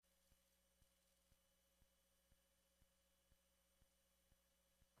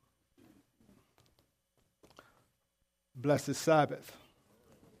Blessed Sabbath.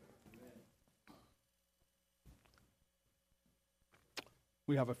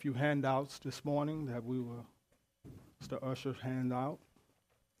 We have a few handouts this morning that we will, Mr. Usher, hand out.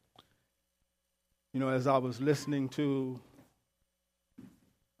 You know, as I was listening to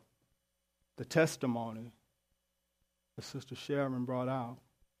the testimony that Sister Sharon brought out,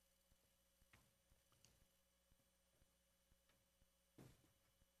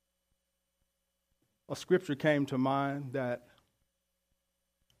 a scripture came to mind that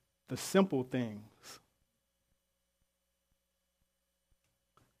the simple things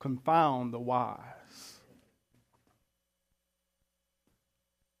confound the wise.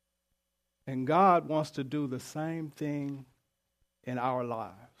 And God wants to do the same thing in our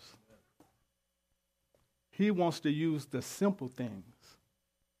lives. He wants to use the simple things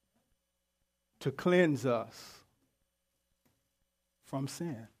to cleanse us from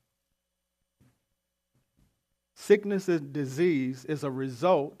sin. Sickness and disease is a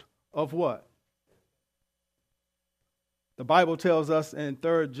result of what? The Bible tells us in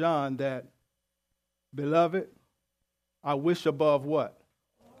 3 John that, beloved, I wish above what?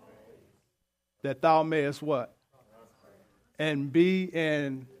 That thou mayest what? And be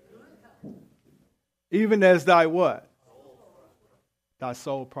in, even as thy what? Thy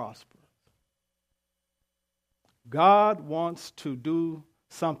soul prospereth. God wants to do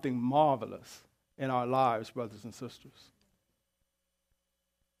something marvelous in our lives, brothers and sisters.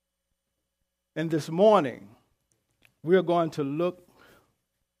 And this morning, we're going to look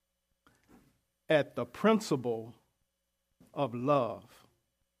at the principle of love.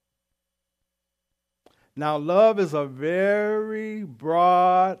 Now, love is it's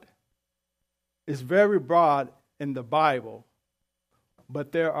very broad in the Bible,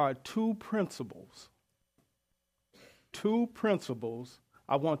 but there are two principles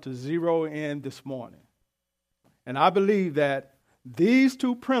I want to zero in this morning. And I believe that these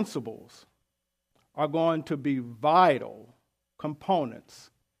two principles are going to be vital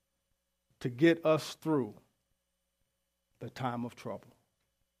components to get us through the time of trouble.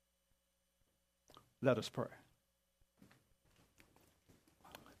 Let us pray.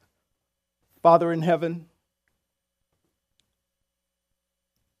 Father in heaven,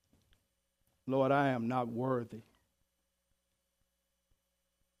 Lord, I am not worthy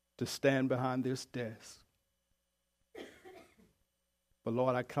to stand behind this desk. But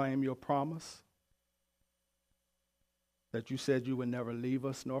Lord, I claim your promise that you said you would never leave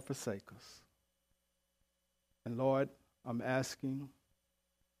us nor forsake us. And Lord, I'm asking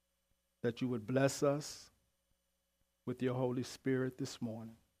that you would bless us with your Holy Spirit this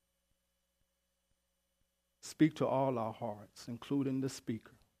morning. Speak to all our hearts, including the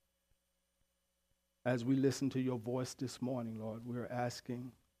speaker. As we listen to your voice this morning, Lord, we're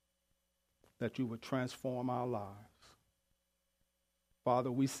asking that you would transform our lives.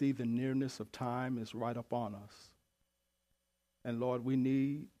 Father, we see the nearness of time is right upon us. And Lord, we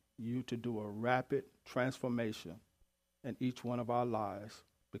need you to do a rapid transformation in each one of our lives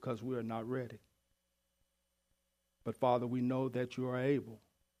because we are not ready. But Father, we know that you are able.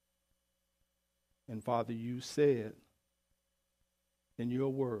 And Father, you said in your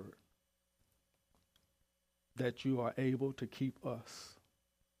word that you are able to keep us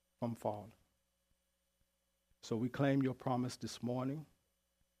from falling. So we claim your promise this morning,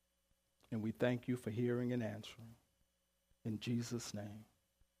 and we thank you for hearing and answering. In Jesus' name,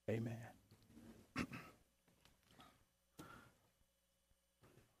 amen.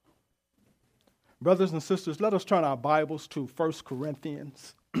 Brothers and sisters, let us turn our Bibles to 1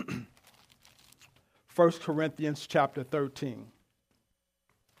 Corinthians. 1 Corinthians chapter 13.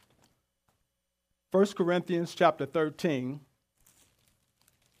 1 Corinthians chapter 13.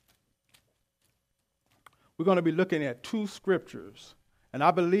 We're going to be looking at two scriptures. And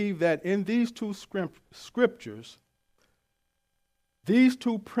I believe that in these two scriptures, these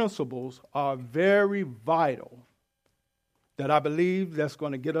two principles are very vital that I believe that's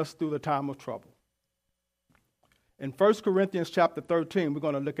going to get us through the time of trouble. In 1 Corinthians chapter 13, we're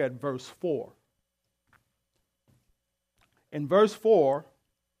going to look at verse 4. In verse 4,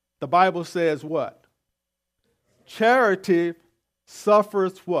 the Bible says what? Charity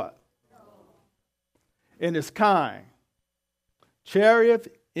suffereth what? And is kind.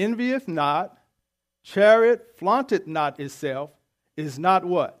 Charity envieth not. Charity flaunteth not itself. Is not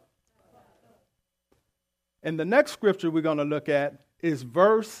what? And the next scripture we're going to look at is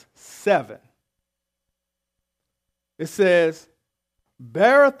verse 7. It says,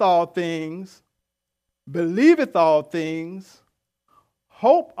 beareth all things, believeth all things,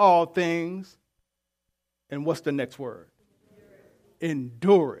 hope all things, and what's the next word?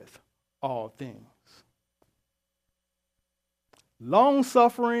 Endureth all things.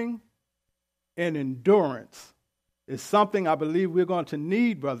 Long-suffering and endurance is something I believe we're going to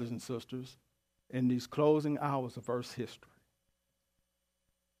need, brothers and sisters, in these closing hours of Earth's history.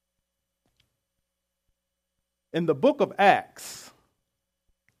 In the book of Acts,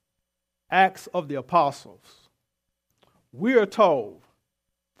 Acts of the Apostles, we are told,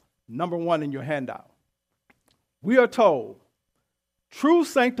 number 1 in your handout, we are told true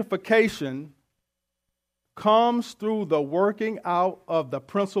sanctification comes through the working out of the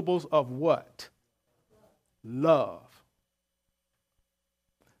principles of what? Love.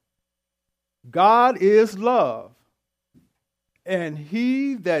 God is love, and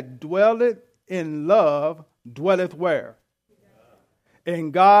he that dwelleth in love dwelleth where?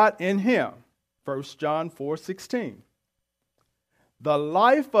 And God in him. 1 John 4:16. The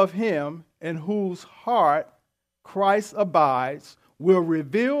life of him in whose heart Christ abides will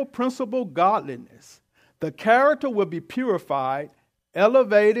reveal principal godliness. The character will be purified,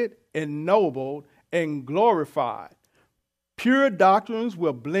 elevated, ennobled, and glorified. Pure doctrines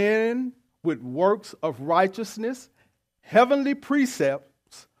will blend with works of righteousness. Heavenly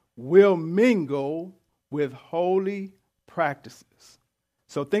precepts will mingle with holy practices.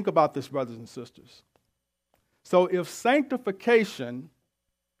 So think about this, brothers and sisters. So if sanctification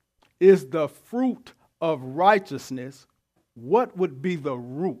is the fruit of righteousness, what would be the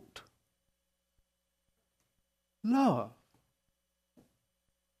root? Love.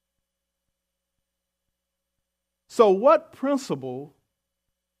 So what principle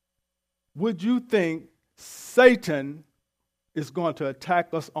would you think Satan is going to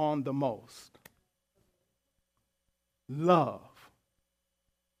attack us on the most? Love.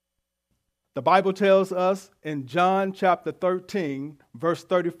 The Bible tells us in John chapter 13, verse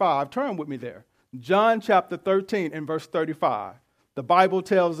 35. Turn with me there. John chapter 13 and verse 35. The Bible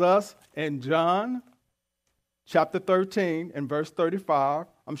tells us in John chapter 13 and verse 35.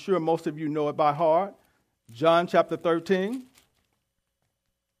 I'm sure most of you know it by heart. John chapter 13.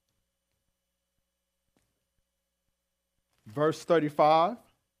 Verse 35.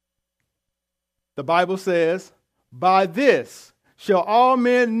 The Bible says, by this shall all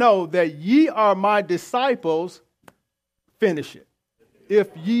men know that ye are my disciples. Finish it. If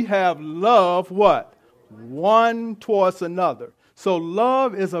ye have love, what? One towards another. So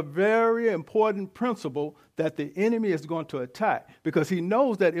love is a very important principle that the enemy is going to attack, because he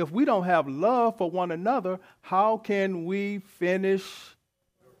knows that if we don't have love for one another, how can we finish?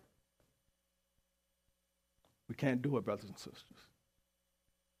 We can't do it, brothers and sisters.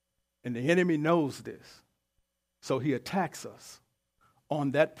 And the enemy knows this. So he attacks us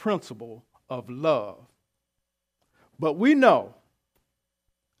on that principle of love. But we know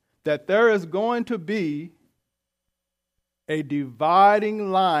that there is going to be a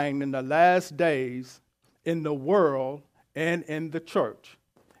dividing line in the last days in the world and in the church.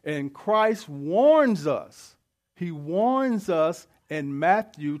 And Christ warns us. He warns us in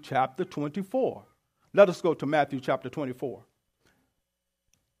Matthew chapter 24. Let us go to Matthew chapter 24.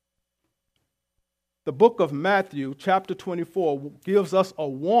 The book of Matthew chapter 24 gives us a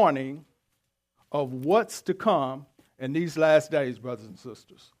warning of what's to come in these last days, brothers and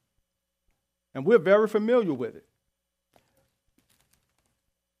sisters. And we're very familiar with it.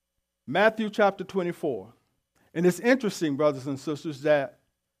 Matthew chapter 24. And it's interesting, brothers and sisters, that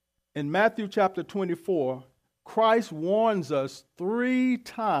in Matthew chapter 24, Christ warns us 3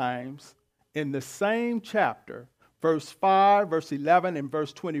 times in the same chapter, verse 5, verse 11, and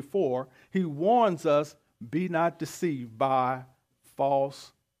verse 24. He warns us, be not deceived by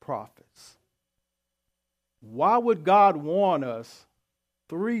false prophets. Why would God warn us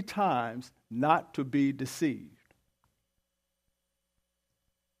 3 times not to be deceived?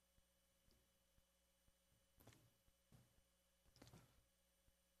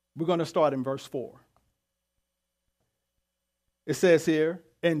 We're going to start in verse 4. It says here,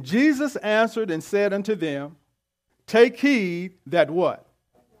 and Jesus answered and said unto them, take heed that what?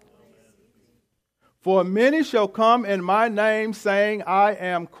 For many shall come in my name, saying, I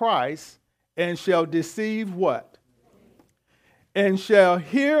am Christ, and shall deceive what? And shall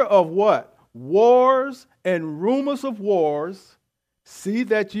hear of what? Wars and rumors of wars. See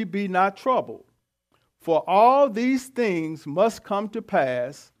that ye be not troubled. For all these things must come to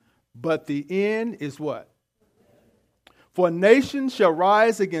pass, but the end is what? For nation shall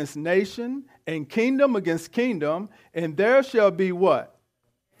rise against nation, and kingdom against kingdom, and there shall be what?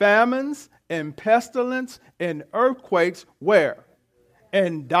 Famines and pestilence and earthquakes. Where?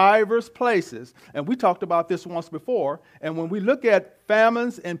 In divers places. And we talked about this once before. And when we look at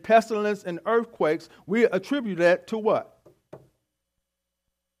famines and pestilence and earthquakes, we attribute that to what?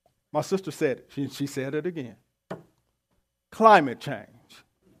 My sister said it. She said it again. climate change.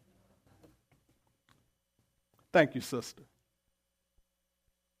 Thank you, sister.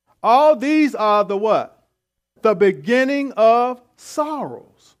 All these are the what? The beginning of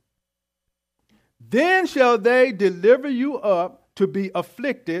sorrows. Then shall they deliver you up to be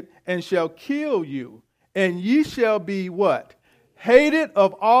afflicted, and shall kill you, and ye shall be what? Hated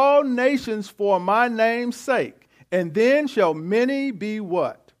of all nations for my name's sake. And then shall many be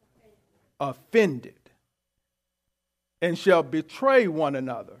what? Offended, and shall betray one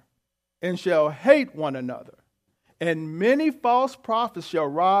another, and shall hate one another. And many false prophets shall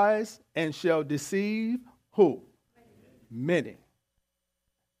rise and shall deceive who? Many.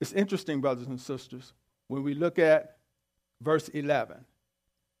 It's interesting, brothers and sisters, when we look at verse 11.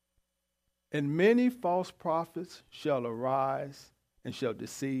 And many false prophets shall arise and shall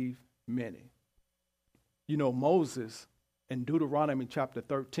deceive many. You know, Moses in Deuteronomy chapter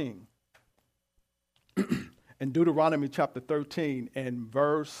 13, in Deuteronomy chapter 13 and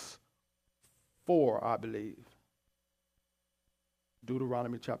verse 4, I believe.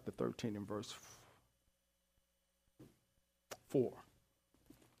 Deuteronomy chapter 13 and verse 4.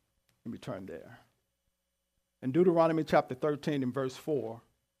 Let me turn there. In Deuteronomy chapter 13 and verse 4,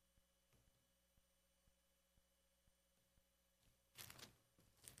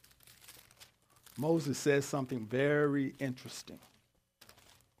 Moses says something very interesting.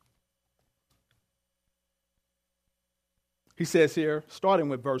 He says here, starting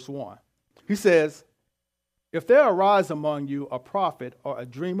with verse 1, he says, if there arise among you a prophet or a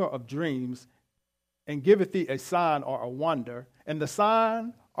dreamer of dreams, and giveth thee a sign or a wonder, and the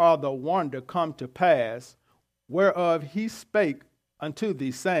sign or the wonder come to pass, whereof he spake unto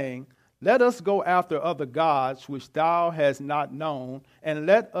thee, saying, let us go after other gods which thou hast not known, and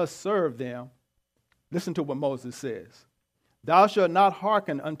let us serve them. Listen to what Moses says. Thou shalt not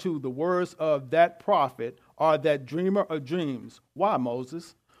hearken unto the words of that prophet or that dreamer of dreams. Why,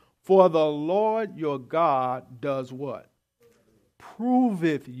 Moses? For the Lord your God does what?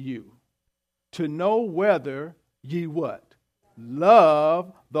 Proveth you to know whether ye what?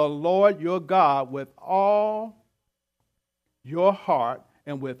 Love the Lord your God with all your heart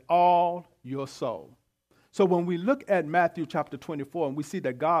and with all your soul. So when we look at Matthew chapter 24 and we see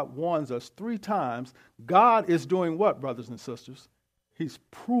that God warns us 3 times, God is doing what, brothers and sisters? He's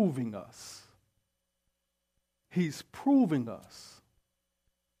proving us. He's proving us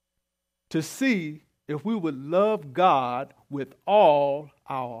to see if we would love God with all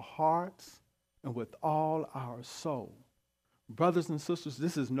our hearts and with all our soul. Brothers and sisters,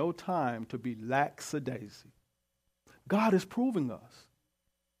 this is no time to be lackadaisy. God is proving us.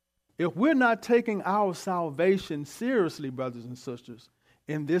 If we're not taking our salvation seriously, brothers and sisters,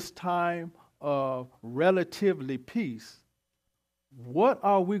 in this time of relatively peace, what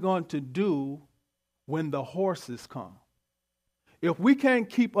are we going to do when the horses come? If we can't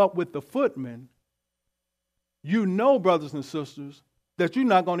keep up with the footmen, you know, brothers and sisters, that you're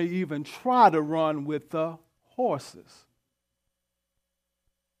not going to even try to run with the horses.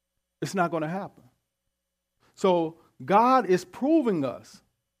 It's not going to happen. So God is proving us.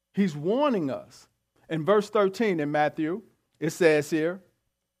 He's warning us. In verse 13 in Matthew, it says here,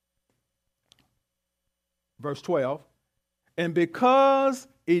 verse 12, and because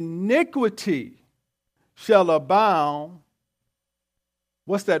iniquity shall abound,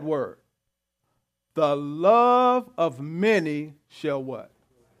 what's that word? The love of many shall what?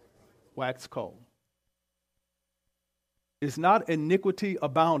 Wax cold. It's not iniquity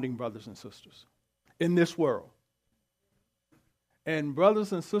abounding, brothers and sisters, in this world. And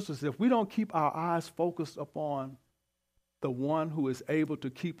brothers and sisters, if we don't keep our eyes focused upon the one who is able to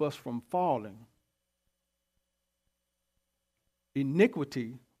keep us from falling,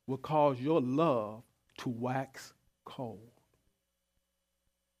 iniquity will cause your love to wax cold.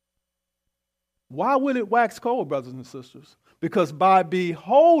 Why will it wax cold, brothers and sisters? Because by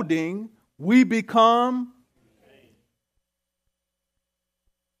beholding, we become.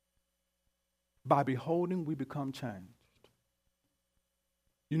 By beholding, we become changed.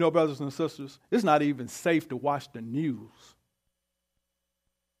 You know, brothers and sisters, it's not even safe to watch the news.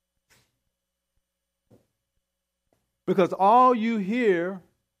 Because all you hear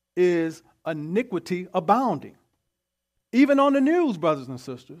is iniquity abounding. Even on the news, brothers and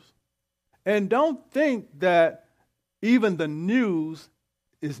sisters. And don't think that even the news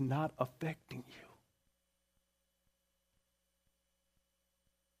is not affecting you.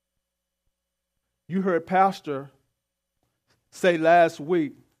 You heard Pastor say last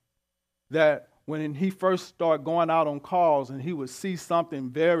week that when he first started going out on calls and he would see something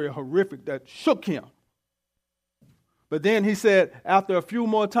very horrific that shook him. But then he said after a few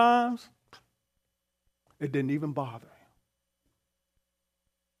more times, it didn't even bother him.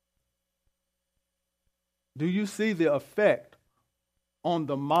 Do you see the effect on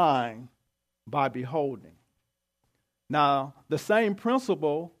the mind by beholding? Now, the same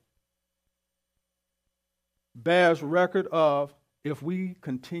principle bears record of if we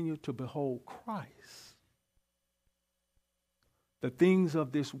continue to behold Christ. The things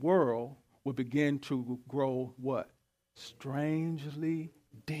of this world will begin to grow what? Strangely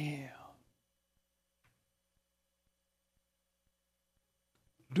dim.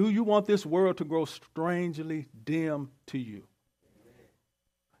 Do you want this world to grow strangely dim to you?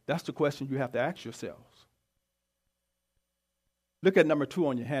 That's the question you have to ask yourselves. Look at number 2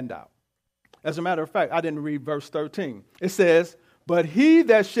 on your handout. As a matter of fact, I didn't read verse 13. It says, but he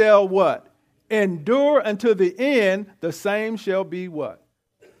that shall what? Endure unto the end, the same shall be what?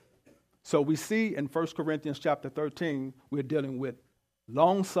 So we see in 1 Corinthians chapter 13, we're dealing with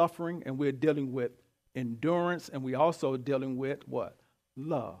long suffering, and we're dealing with endurance, and we're also dealing with what?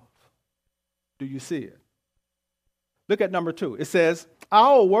 Love. Do you see it? Look at number 2. It says,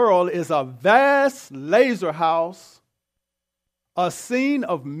 our world is a vast laser house, a scene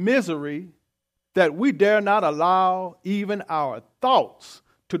of misery that we dare not allow even our thoughts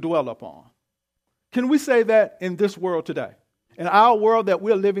to dwell upon. Can we say that in this world today? In our world that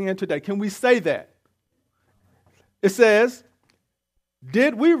we're living in today, can we say that? It says,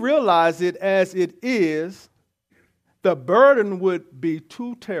 did we realize it as it is, the burden would be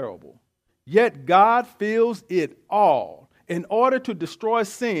too terrible. Yet God feels it all. In order to destroy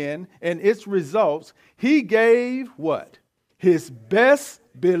sin and its results, he gave what? His best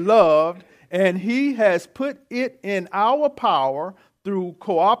beloved, and he has put it in our power through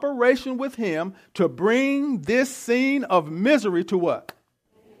cooperation with him to bring this scene of misery to what?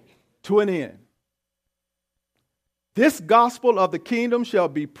 To an end. This gospel of the kingdom shall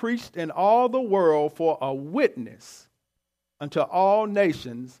be preached in all the world for a witness unto all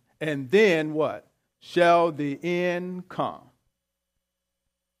nations, and then what? Shall the end come.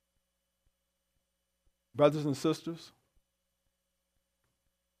 Brothers and sisters,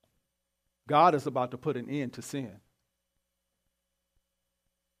 God is about to put an end to sin.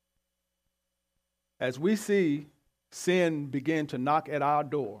 As we see sin begin to knock at our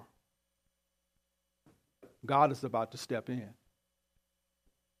door, God is about to step in.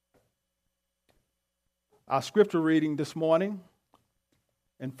 Our scripture reading this morning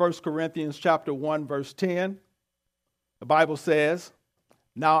in 1 Corinthians chapter 1, verse 10, the Bible says,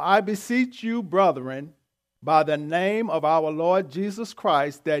 now I beseech you, brethren, by the name of our Lord Jesus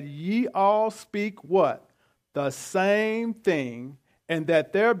Christ, that ye all speak what? The same thing, and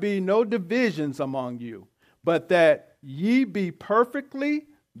that there be no divisions among you, but that ye be perfectly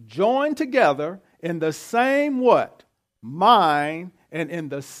joined together in the same what? Mind, and in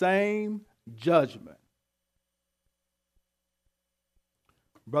the same judgment.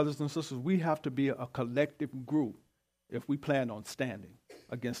 Brothers and sisters, we have to be a collective group if we plan on standing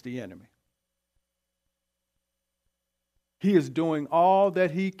against the enemy. He is doing all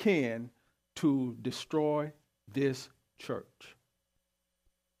that he can to destroy this church.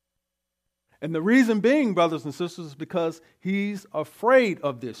 And the reason being, brothers and sisters, is because he's afraid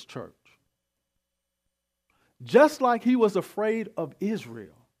of this church. Just like he was afraid of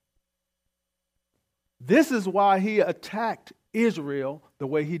Israel. This is why he attacked Israel the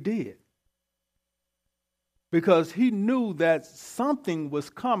way he did. Because he knew that something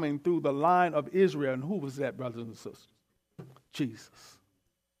was coming through the line of Israel. And who was that, brothers and sisters? Jesus.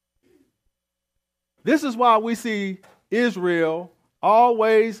 This is why we see Israel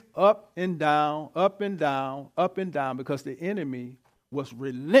always up and down, up and down, up and down, because the enemy was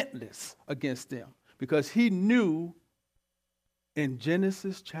relentless against them. Because he knew in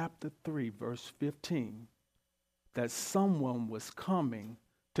Genesis chapter 3, verse 15, that someone was coming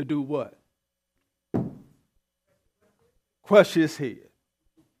to do what? Crush his head.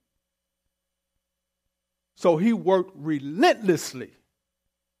 So he worked relentlessly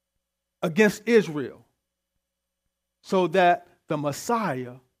against Israel so that the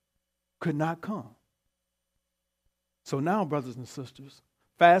Messiah could not come. So now, brothers and sisters,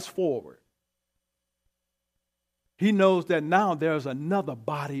 fast forward. He knows that now there's another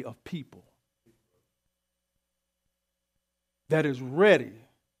body of people that is ready,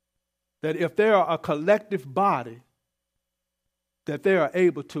 that if they are a collective body, that they are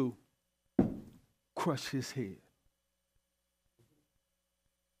able to crush his head.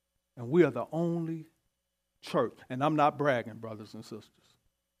 And we are the only church, and I'm not bragging, brothers and sisters,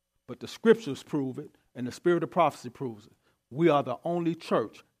 but the scriptures prove it, and the spirit of prophecy proves it. We are the only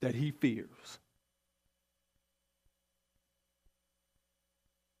church that he fears.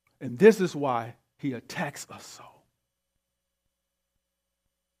 And this is why he attacks us so.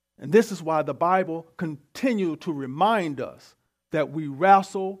 And this is why the Bible continues to remind us that we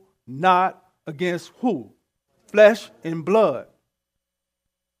wrestle not against who? Flesh and blood.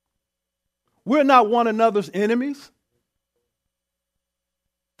 We're not one another's enemies.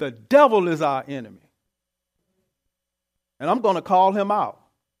 The devil is our enemy. And I'm going to call him out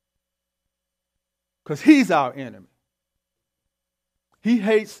because he's our enemy. He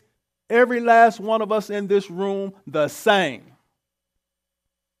hates every last one of us in this room the same.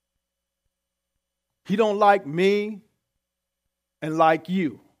 He don't like me and like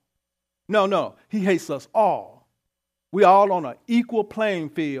you. No. He hates us all. We're all on an equal playing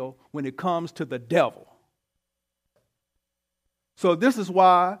field when it comes to the devil. So this is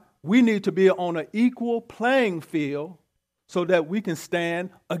why we need to be on an equal playing field so that we can stand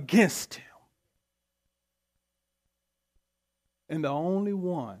against him. And the only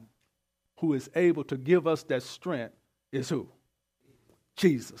one who is able to give us that strength is who?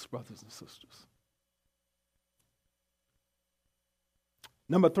 Jesus, brothers and sisters.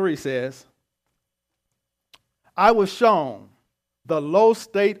 Number 3 says, I was shown the low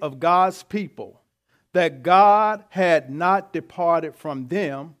state of God's people, that God had not departed from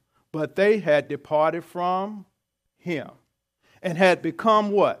them, but they had departed from him, and had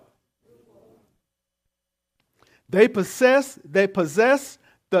become what? They possess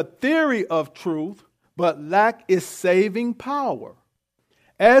the theory of truth, but lack its saving power.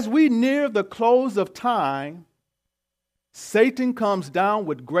 As we near the close of time, Satan comes down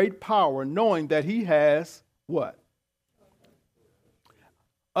with great power, knowing that he has what?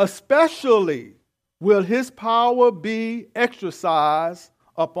 Especially will his power be exercised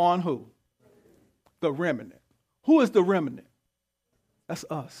upon who? The remnant. Who is the remnant? That's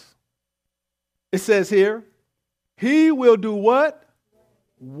us. It says here, he will do what?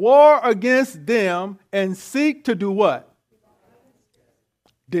 War against them and seek to do what?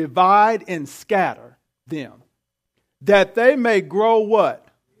 Divide and scatter them, that they may grow what?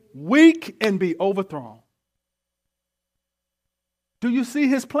 Weak and be overthrown. Do you see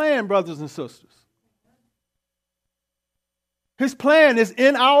his plan, brothers and sisters? His plan is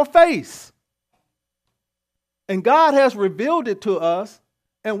in our face. And God has revealed it to us,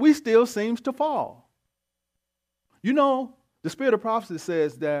 and we still seem to fall. You know, the spirit of prophecy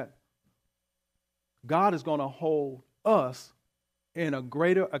says that God is going to hold us in a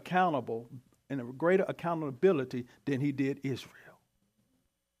greater accountability than he did Israel.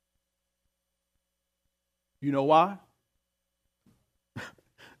 You know why?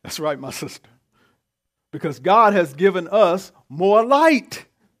 That's right, my sister. Because God has given us more light.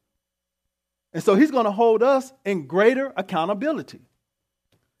 And so he's going to hold us in greater accountability.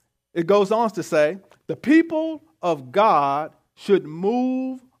 It goes on to say, the people of God should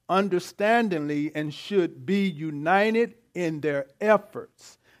move understandingly and should be united in their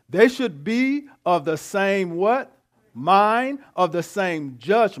efforts. They should be of the same what? Mind, of the same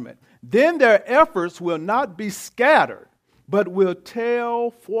judgment. Then their efforts will not be scattered, but will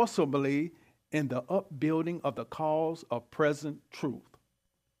tell forcibly in the upbuilding of the cause of present truth.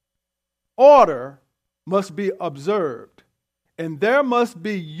 Order must be observed, and there must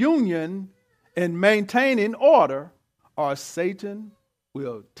be union in maintaining order, or Satan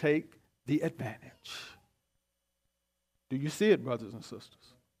will take the advantage. Do you see it, brothers and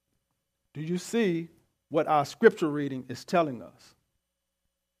sisters? Do you see what our scripture reading is telling us?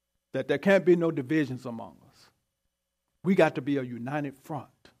 That there can't be no divisions among us. We got to be a united front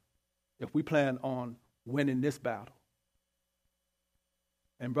if we plan on winning this battle.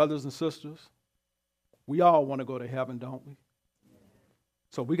 And brothers and sisters, we all want to go to heaven, don't we?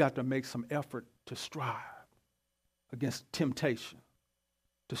 So we got to make some effort to strive against temptation,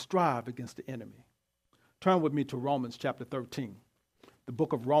 to strive against the enemy. Turn with me to Romans chapter 13. The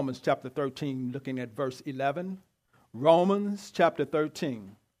book of Romans chapter 13, looking at verse 11. Romans chapter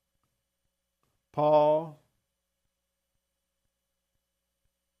 13. Paul,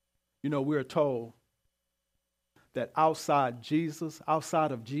 you know, we're told that outside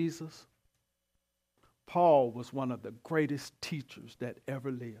of Jesus, Paul was one of the greatest teachers that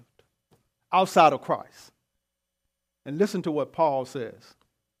ever lived, outside of Christ. And listen to what Paul says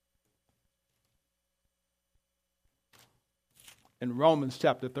in Romans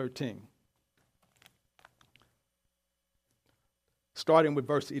chapter 13, starting with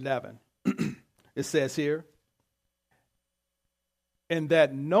verse 11. It says here, and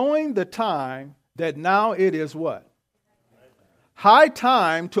that knowing the time, that now it is what? High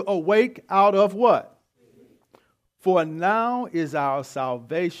time to awake out of what? For now is our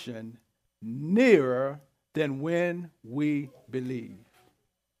salvation nearer than when we believe.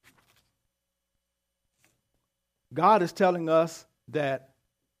 God is telling us that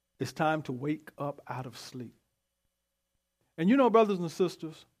It's time to wake up out of sleep. And you know, brothers and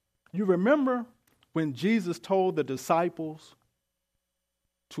sisters, you remember when Jesus told the disciples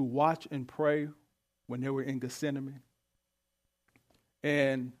to watch and pray when they were in Gethsemane?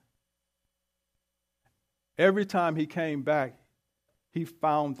 And every time he came back, he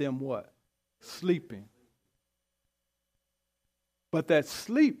found them what? Sleeping. But that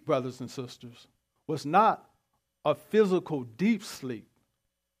sleep, brothers and sisters, was not a physical deep sleep.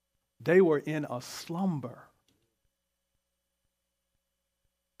 They were in a slumber.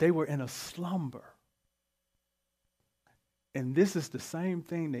 They were in a slumber. And this is the same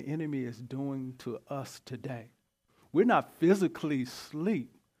thing the enemy is doing to us today. We're not physically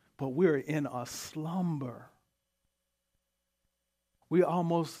asleep, but we're in a slumber. We're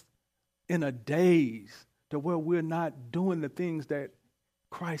almost in a daze to where we're not doing the things that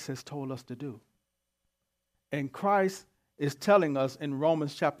Christ has told us to do. And Christ is telling us in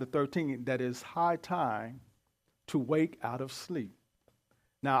Romans chapter 13 that it's high time to wake out of sleep.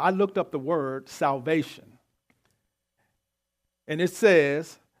 Now, I looked up the word salvation. And it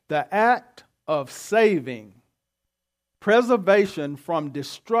says, the act of saving, preservation from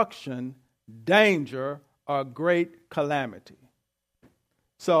destruction, danger, or great calamity.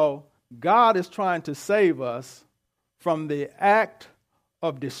 So, God is trying to save us from the act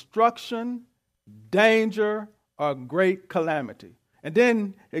of destruction, danger, or great calamity. And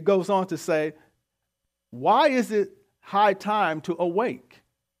then it goes on to say, why is it high time to awake?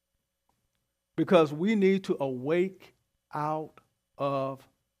 Because we need to awake out of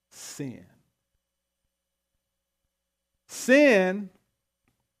sin. Sin,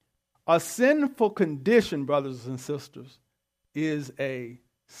 a sinful condition, brothers and sisters, is a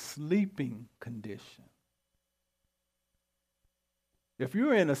sleeping condition. If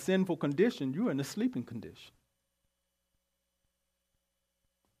you're in a sinful condition, you're in a sleeping condition.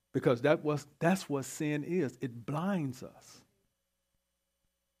 Because that's what sin is. It blinds us.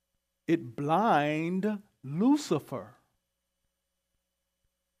 It blinded Lucifer.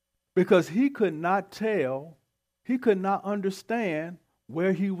 Because he could not tell, he could not understand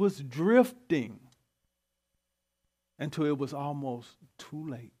where he was drifting until it was almost too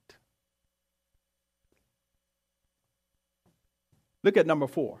late. Look at number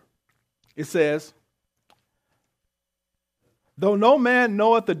 4. It says, though no man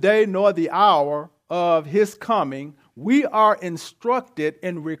knoweth the day nor the hour of his coming, we are instructed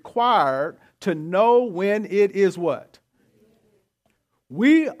and required to know when it is what?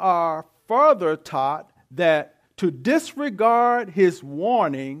 We are further taught that to disregard his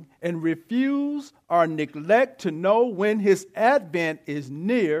warning and refuse or neglect to know when his advent is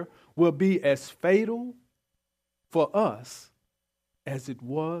near will be as fatal for us as it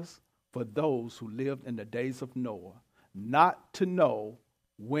was for those who lived in the days of Noah, not to know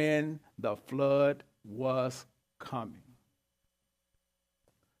when the flood was coming.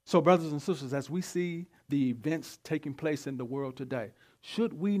 So, brothers and sisters, as we see the events taking place in the world today,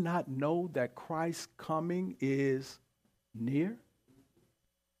 should we not know that Christ's coming is near?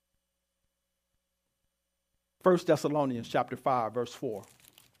 1 Thessalonians chapter 5, verse 4.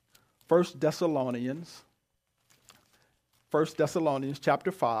 1 Thessalonians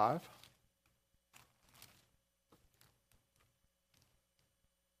chapter 5.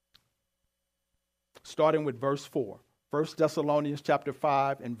 Starting with verse 4. 1 Thessalonians chapter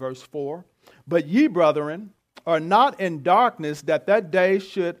 5 and verse 4. But ye, brethren, are not in darkness, that day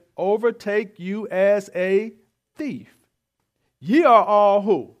should overtake you as a thief. Ye are all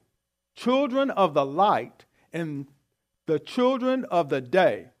who? Children of the light and the children of the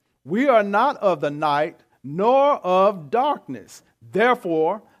day. We are not of the night, nor of darkness.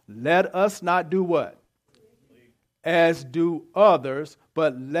 Therefore, let us not do what? As do others,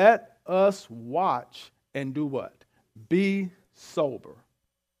 but let us watch and do what? Be sober.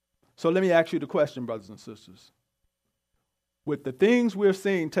 So let me ask you the question, brothers and sisters. With the things we're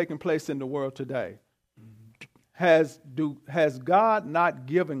seeing taking place in the world today, has God not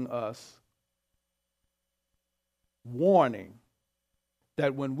given us warning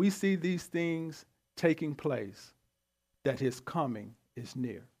that when we see these things taking place, that his coming is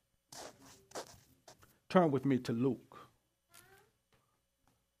near? Turn with me to Luke.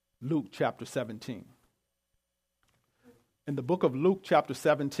 Luke chapter 17. In the book of Luke chapter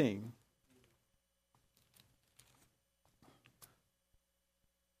 17,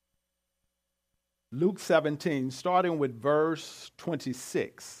 Luke 17, starting with verse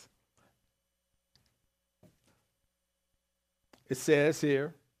 26. It says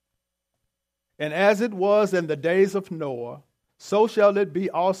here, and as it was in the days of Noah, so shall it be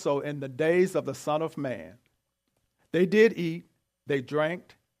also in the days of the Son of Man. They did eat, they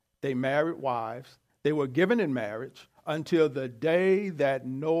drank, They married wives. They were given in marriage until the day that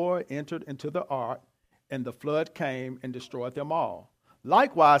Noah entered into the ark and the flood came and destroyed them all.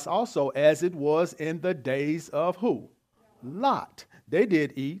 Likewise also as it was in the days of who? Lot. They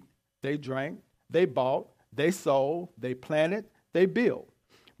did eat, they drank, they bought, they sold, they planted, they built.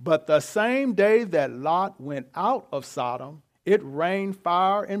 But the same day that Lot went out of Sodom, it rained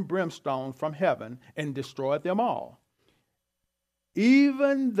fire and brimstone from heaven and destroyed them all.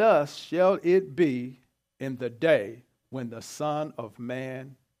 Even thus shall it be in the day when the Son of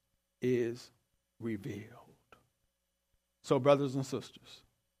Man is revealed. So, brothers and sisters,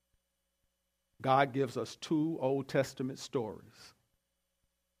 God gives us two Old Testament stories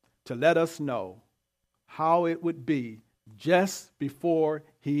to let us know how it would be just before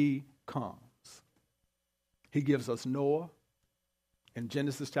he comes. He gives us Noah. In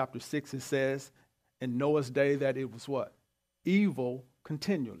Genesis chapter 6, it says, in Noah's day that it was what? Evil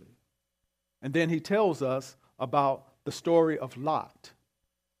continually. And then he tells us about the story of Lot.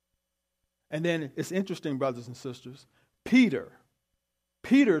 And then it's interesting, brothers and sisters, Peter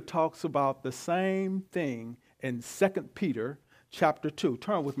talks about the same thing in 2 Peter chapter 2.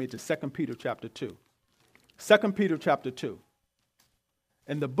 Turn with me to 2 Peter chapter 2. 2 Peter chapter 2.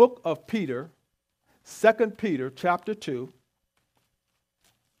 In the book of Peter, 2 Peter chapter 2,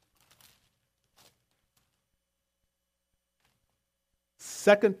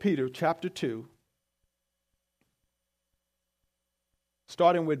 Second Peter chapter 2,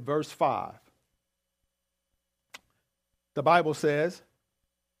 starting with verse 5. The Bible says,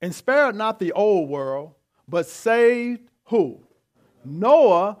 and spared not the old world, but saved who?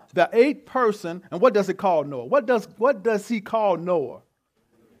 Noah, the eighth person. And what does it call Noah? What does he call Noah?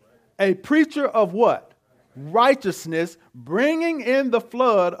 A preacher of what? Righteousness, bringing in the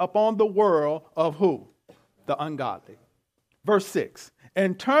flood upon the world of who? The ungodly. Verse 6.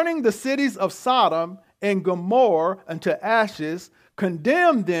 And turning the cities of Sodom and Gomorrah unto ashes,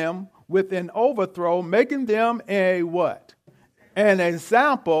 condemned them with an overthrow, making them a what? An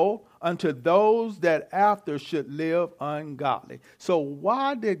example unto those that after should live ungodly. So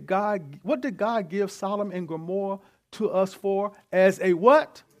what did God give Sodom and Gomorrah to us for? As a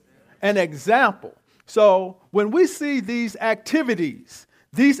what? An example. So when we see these activities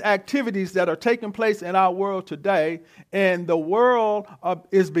that are taking place in our world today, and the world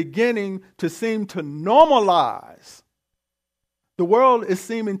is beginning to seem to normalize. The world is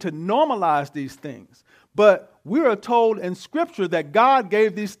seeming to normalize these things. But we are told in Scripture that God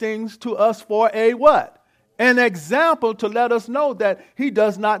gave these things to us for a what? An example to let us know that he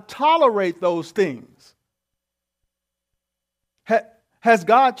does not tolerate those things. Has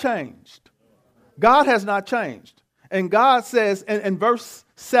God changed? God has not changed. And God says in verse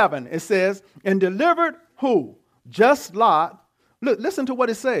 7, it says, and delivered who? Just Lot. Look, listen to what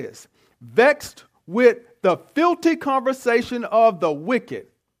it says. Vexed with the filthy conversation of the wicked.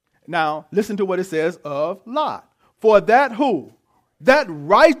 Now, listen to what it says of Lot. For that who? That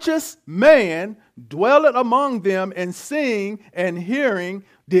righteous man dwelleth among them, and seeing and hearing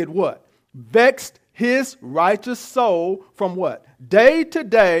did what? Vexed his righteous soul from what? Day to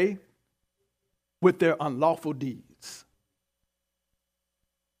day with their unlawful deeds.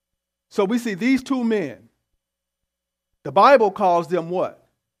 So we see these two men. The Bible calls them what?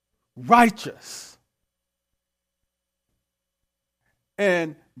 Righteous.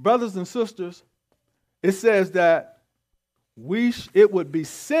 And brothers and sisters, it says that it would be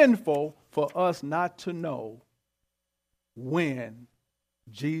sinful for us not to know when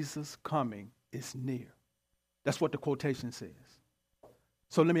Jesus' coming is near. That's what the quotation says.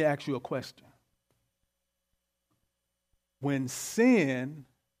 So let me ask you a question. When sin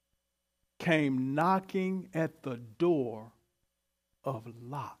came knocking at the door of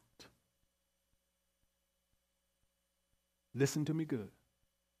Lot. Listen to me good.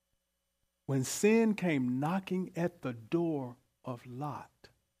 When sin came knocking at the door of Lot,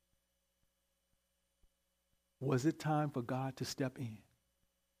 was it time for God to step in?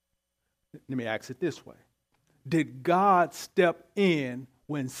 Let me ask it this way. Did God step in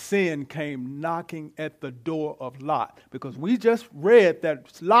when sin came knocking at the door of Lot? Because we just read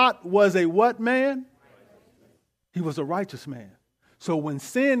that Lot was a what man? He was a righteous man. So when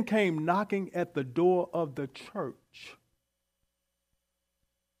sin came knocking at the door of the church,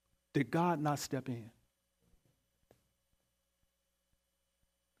 did God not step in?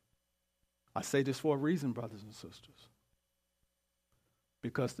 I say this for a reason, brothers and sisters.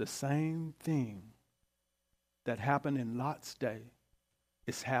 Because the same thing that happened in Lot's day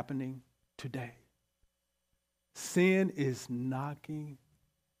is happening today. Sin is knocking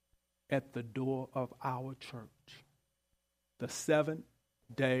at the door of our church. The seventh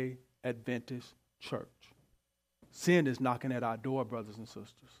Day Adventist church. Sin is knocking at our door, brothers and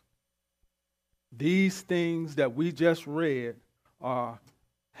sisters. These things that we just read are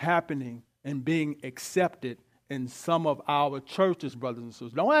happening and being accepted in some of our churches, brothers and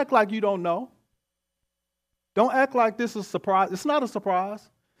sisters. Don't act like you don't know. Don't act like this is a surprise. It's not a surprise.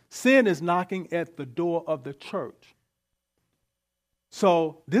 Sin is knocking at the door of the church.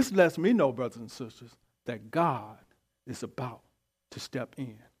 So this lets me know, brothers and sisters, that God is about to step in.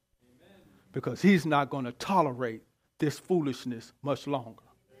 Amen. Because he's not going to tolerate this foolishness much longer.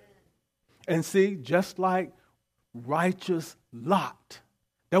 And see, just like righteous Lot,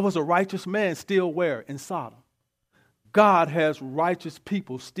 there was a righteous man still where? In Sodom. God has righteous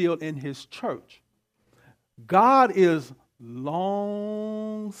people still in his church. God is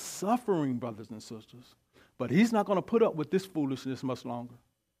long-suffering, brothers and sisters, but he's not going to put up with this foolishness much longer.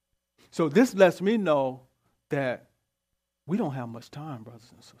 So this lets me know that we don't have much time, brothers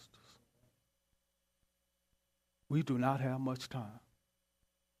and sisters. We do not have much time.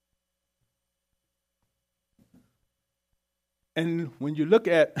 And when you look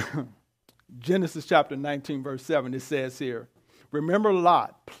at Genesis chapter 19, verse 7, it says here, remember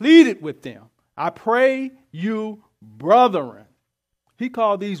Lot pleaded with them, I pray you, brethren. He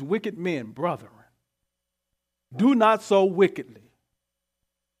called these wicked men brethren. Do not so wickedly.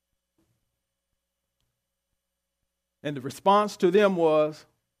 And the response to them was,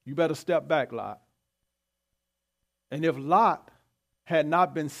 you better step back, Lot. And if Lot had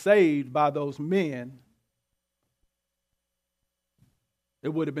not been saved by those men, it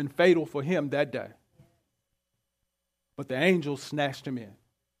would have been fatal for him that day. But the angels snatched him in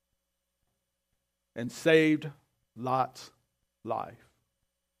and saved Lot's life.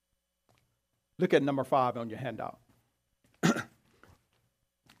 Look at number 5 on your handout.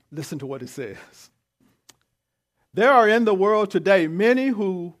 Listen to what it says. There are in the world today many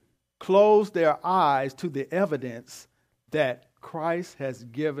who close their eyes to the evidence that Christ has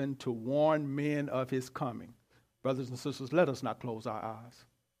given to warn men of his coming. Brothers and sisters, let us not close our eyes.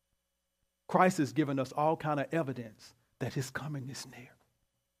 Christ has given us all kind of evidence that his coming is near.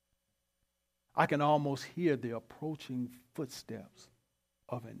 I can almost hear the approaching footsteps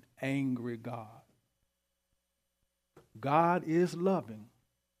of an angry God. God is loving,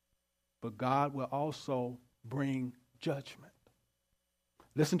 but God will also bring judgment.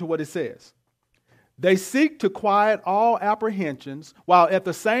 Listen to what it says. They seek to quiet all apprehensions, while at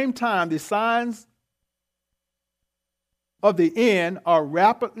the same time the signs of the end are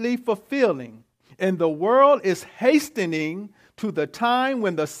rapidly fulfilling, and the world is hastening to the time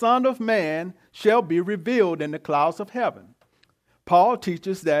when the Son of Man shall be revealed in the clouds of heaven. Paul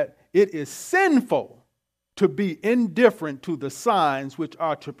teaches that it is sinful to be indifferent to the signs which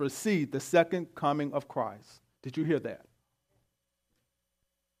are to precede the second coming of Christ. Did you hear that?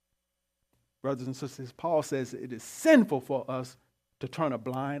 Brothers and sisters, Paul says it is sinful for us to turn a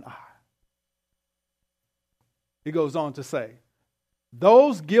blind eye. He goes on to say,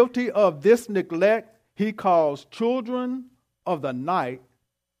 those guilty of this neglect he calls children of the night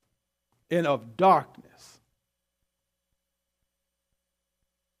and of darkness.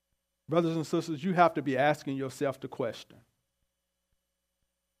 Brothers and sisters, you have to be asking yourself the question,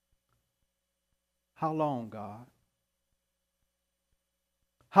 how long, God?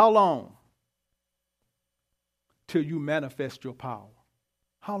 How long till you manifest your power?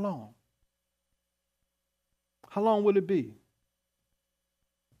 How long? How long will it be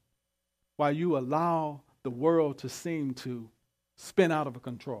while you allow the world to seem to spin out of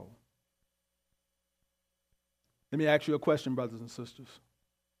control? Let me ask you a question, brothers and sisters.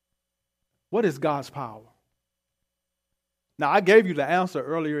 What is God's power? Now, I gave you the answer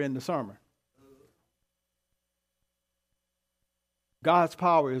earlier in the sermon. God's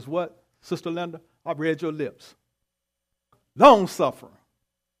power is what, Sister Linda? I've read your lips. Long-suffering.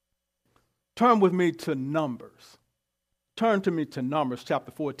 Turn with me to Numbers. Turn to me to Numbers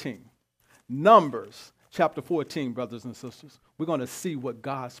chapter 14. Numbers chapter 14, brothers and sisters. We're going to see what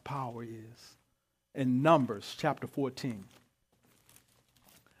God's power is in Numbers chapter 14.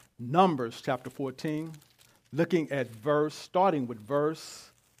 Numbers chapter 14, looking at starting with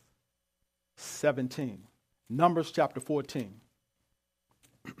verse 17. Numbers chapter 14.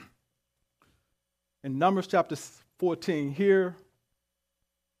 In Numbers chapter 14, here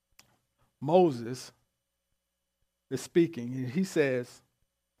Moses is speaking, and he says,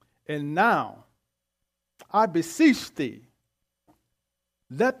 and now I beseech thee,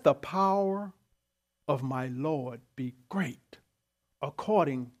 let the power of my Lord be great,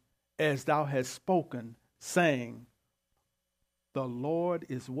 according as thou hast spoken, saying, the Lord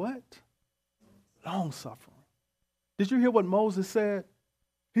is what? Long-suffering. Did you hear what Moses said?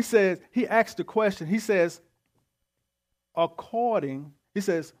 he asked the question, he says,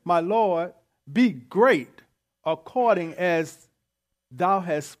 my Lord, be great according as thou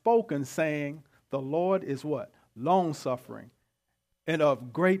hast spoken, saying, the Lord is what? Long-suffering and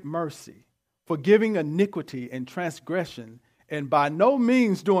of great mercy, forgiving iniquity and transgression, and by no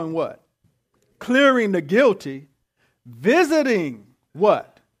means doing what? Clearing the guilty, visiting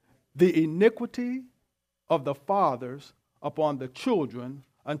what? The iniquity of the fathers upon the children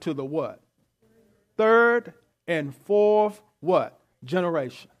unto the what? Third and fourth what?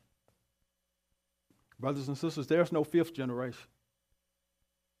 Generation. Brothers and sisters, there's no fifth generation.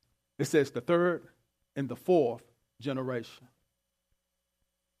 It says the third and the fourth generation.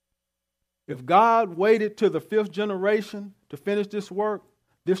 If God waited to the fifth generation to finish this work,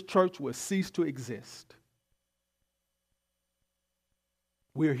 this church would cease to exist.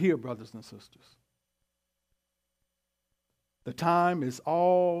 We're here, brothers and sisters. The time is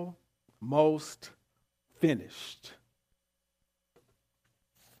almost finished.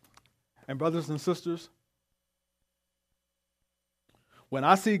 And brothers and sisters, when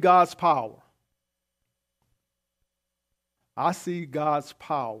I see God's power,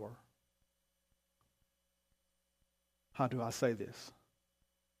 how do I say this?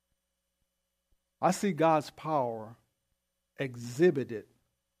 I see God's power exhibited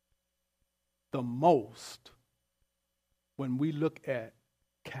the most when we look at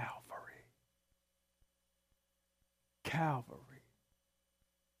Calvary. Calvary.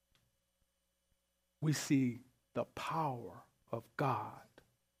 We see the power of God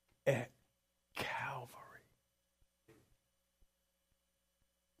at Calvary.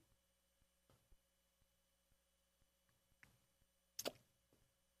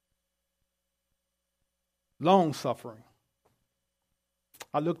 Long suffering.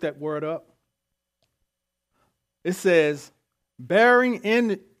 I looked that word up. It says, bearing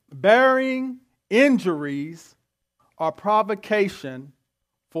injuries or provocation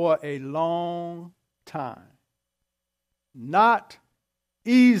for a long time, not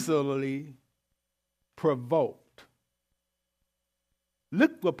easily provoked.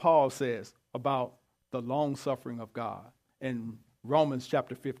 Look what Paul says about the long suffering of God in Romans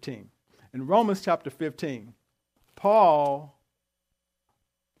chapter 15. In Romans chapter 15, Paul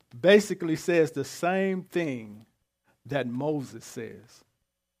basically says the same thing that Moses says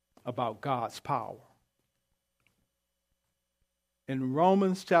about God's power. In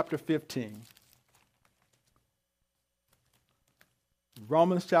Romans chapter 15,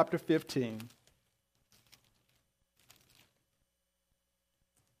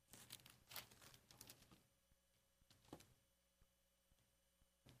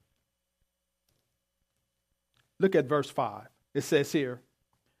 look at verse 5. It says here,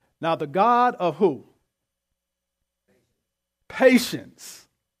 now the God of who? Patience.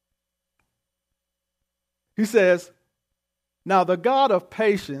 He says, now the God of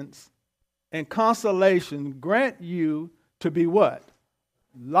patience and consolation grant you to be what?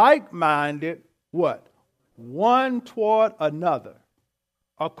 Like-minded, what? One toward another,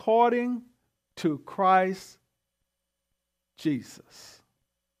 according to Christ Jesus.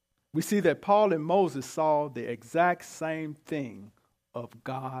 We see that Paul and Moses saw the exact same thing of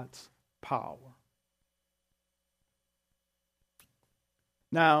God's power.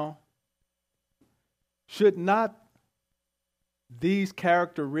 Now, should not these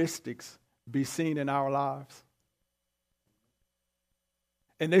characteristics be seen in our lives?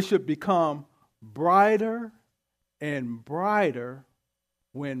 And they should become brighter and brighter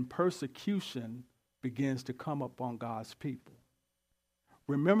when persecution begins to come upon God's people.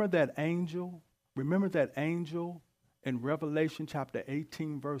 Remember that angel in Revelation chapter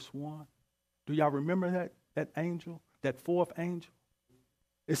 18, verse 1? Do y'all remember that angel, that fourth angel?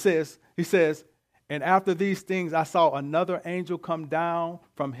 He says, and after these things I saw another angel come down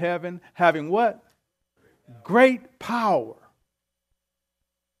from heaven, having what? Great power.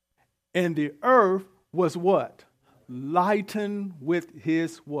 And the earth was what? Lightened with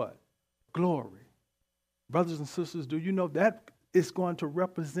his what? Glory. Brothers and sisters, do you know that is going to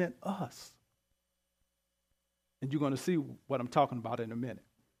represent us? And you're going to see what I'm talking about in a minute.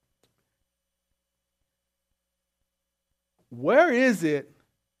 Where is it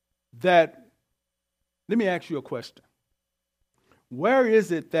that, let me ask you a question. Where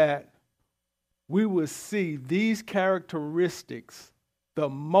is it that we will see these characteristics the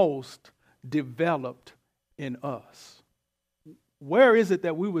most developed in us? Where is it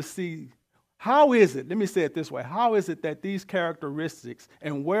that we will see, how is it, let me say it this way, how is it that these characteristics,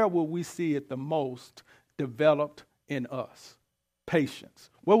 and where will we see it the most developed in us? Patience.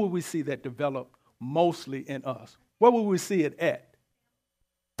 Where will we see that develop mostly in us? Where will we see it at?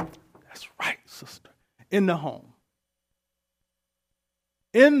 That's right, sister. In the home.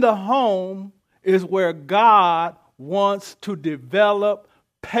 In the home is where God wants to develop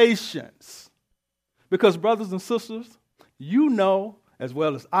patience. Because, brothers and sisters, you know, as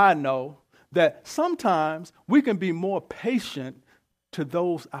well as I know, that sometimes we can be more patient to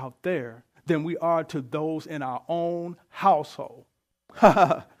those out there than we are to those in our own household.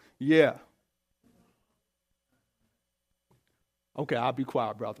 Yeah. Okay, I'll be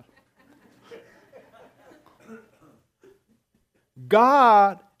quiet, brother.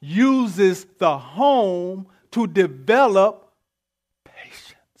 God uses the home to develop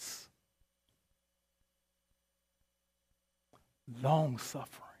patience,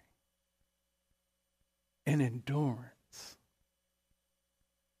 long-suffering, and endurance.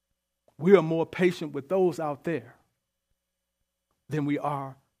 We are more patient with those out there than we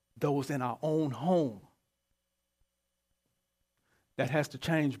are those in our own home. That has to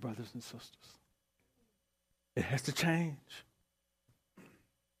change, brothers and sisters. It has to change.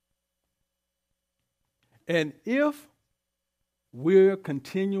 And if we're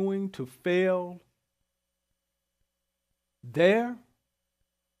continuing to fail there,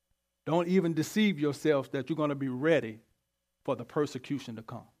 don't even deceive yourselves that you're going to be ready for the persecution to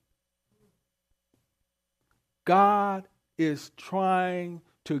come. God is trying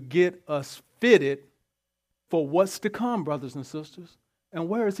to get us fitted for what's to come, brothers and sisters. And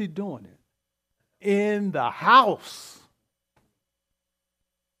where is he doing it? In the house.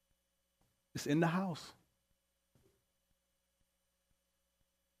 It's in the house.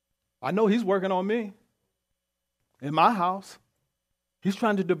 I know he's working on me. In my house. He's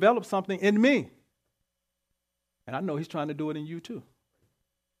trying to develop something in me. And I know he's trying to do it in you too.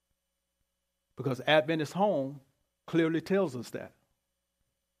 Because Adventist Home clearly tells us that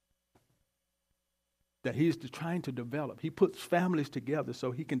he's trying to develop. He puts families together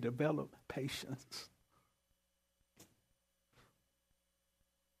so he can develop patience.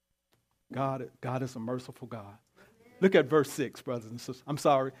 God is a merciful God. Look at verse 6, brothers and sisters. I'm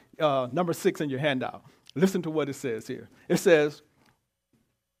sorry, number 6 in your handout. Listen to what it says here. It says,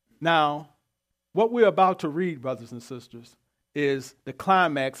 now, what we're about to read, brothers and sisters, is the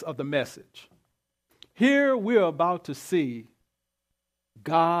climax of the message. Here we're about to see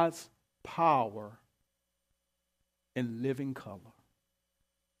God's power in living color.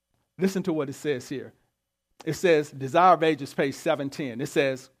 Listen to what it says here. It says, Desire of Ages, page 710. It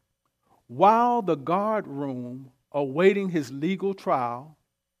says, while the guard room awaiting his legal trial,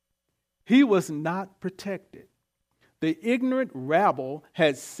 he was not protected. The ignorant rabble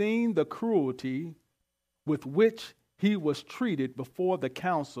had seen the cruelty with which he was treated before the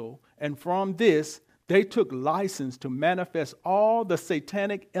council, and from this they took license to manifest all the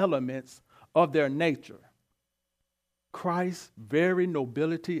satanic elements of their nature. Christ's very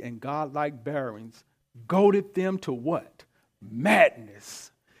nobility and godlike bearings goaded them to what?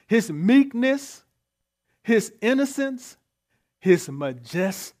 Madness. His meekness, his innocence, his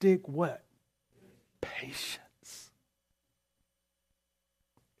majestic what? Patience.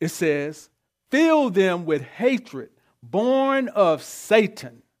 It says, fill them with hatred born of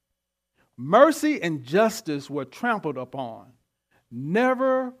Satan. Mercy and justice were trampled upon.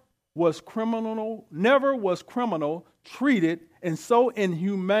 Never was criminal treated in so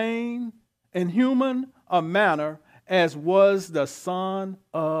inhuman a manner as was the Son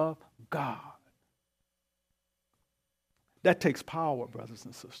of God. That takes power, brothers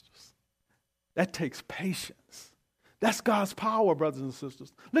and sisters. That takes patience. That's God's power, brothers and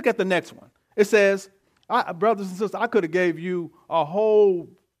sisters. Look at the next one. It says, brothers and sisters, I could have gave you a whole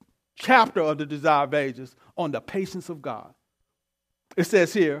chapter of the Desire of Ages on the patience of God. It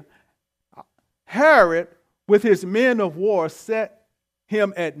says here, Herod with his men of war set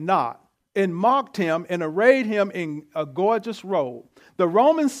him at naught and mocked him and arrayed him in a gorgeous robe. The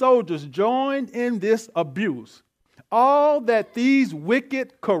Roman soldiers joined in this abuse. All that these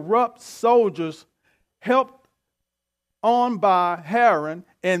wicked, corrupt soldiers helped on by Herod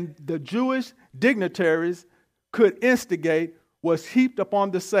and the Jewish dignitaries could instigate was heaped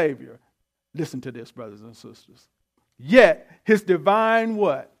upon the Savior. Listen to this, brothers and sisters. Yet his divine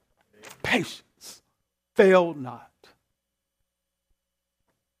what? Patience failed not.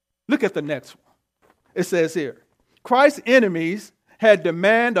 Look at the next one. It says here, Christ's enemies had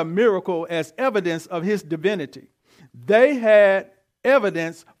demanded a miracle as evidence of his divinity. They had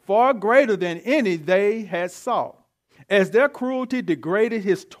evidence far greater than any they had sought. As their cruelty degraded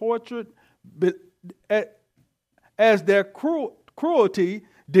his tortured, as their cruelty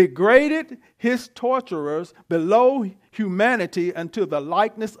degraded his torturers below humanity unto the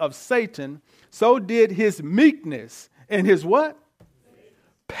likeness of Satan, so did his meekness and his what?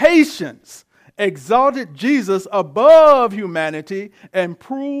 patience exalted Jesus above humanity and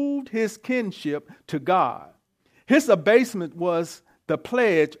proved his kinship to God. His abasement was the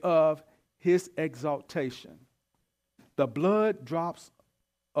pledge of his exaltation. The blood drops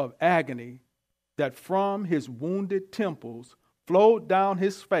of agony that from his wounded temples flowed down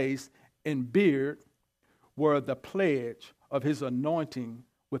his face and beard were the pledge of his anointing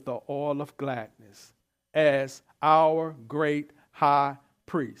with the oil of gladness as our great high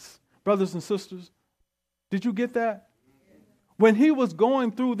priest. Brothers and sisters, did you get that? When he was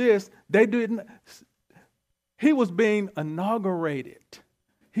going through this, he was being inaugurated.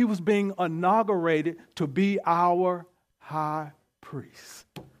 He was being inaugurated to be our high priest.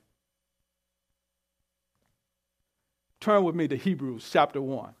 Turn with me to Hebrews chapter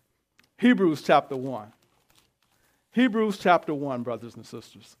 1. Hebrews chapter 1. Hebrews chapter 1, brothers and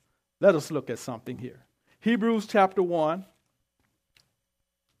sisters. Let us look at something here. Hebrews chapter 1.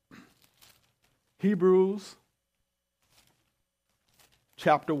 Hebrews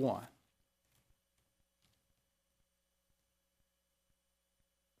chapter 1.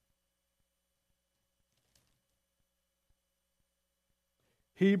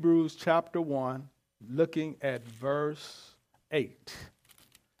 Hebrews chapter 1, looking at verse 8.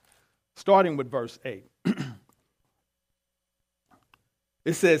 Starting with verse 8.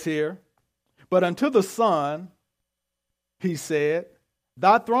 It says here, but unto the Son, he said,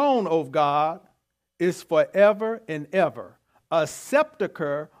 thy throne, O God, is forever and ever. A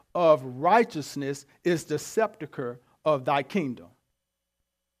sepulchre of righteousness is the sepulchre of thy kingdom.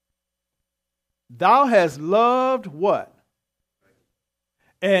 Thou hast loved what?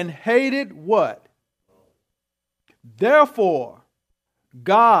 And hated what? Therefore,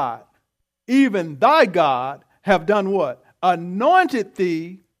 God, even thy God, have done what? Anointed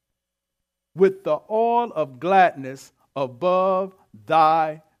thee with the oil of gladness above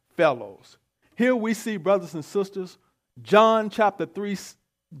thy fellows. Here we see, brothers and sisters, John chapter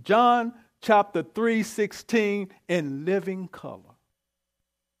 3:16 in living color.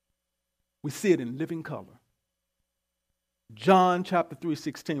 We see it in living color. John chapter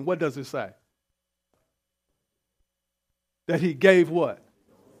 3:16. What does it say? That he gave what?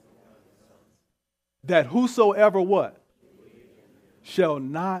 That whosoever what? Shall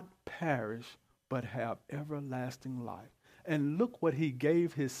not perish, but have everlasting life. And look what he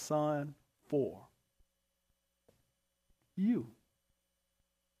gave his son for. You.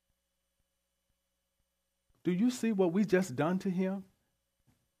 Do you see what we just done to him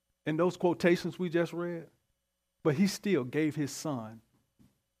in those quotations we just read? But he still gave his son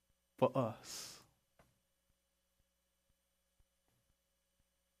for us.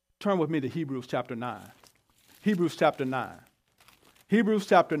 Turn with me to Hebrews chapter 9. Hebrews chapter 9. Hebrews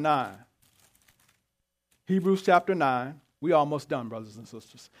chapter 9. Hebrews chapter 9. We almost done, brothers and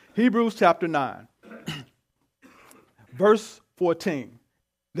sisters. Hebrews chapter 9. Verse 14.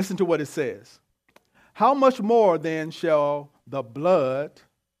 Listen to what it says. How much more then shall the blood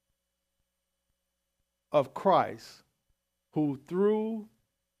of Christ, who through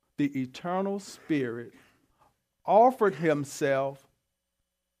the eternal Spirit offered himself,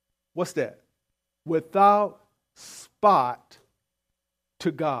 what's that? Without spot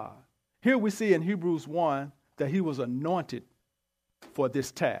to God. Here we see in Hebrews 1 that he was anointed for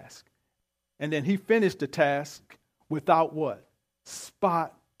this task. And then he finished the task without what?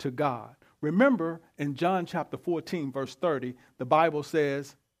 Spot to God. Remember in John chapter 14, verse 30, the Bible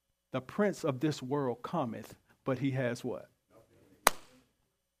says, the prince of this world cometh, but he has what?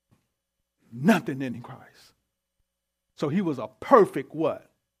 Nothing in Christ. So he was a perfect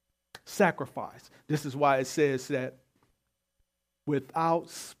what? Sacrifice. This is why it says that without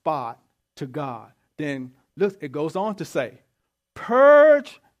spot to God. Then look, it goes on to say,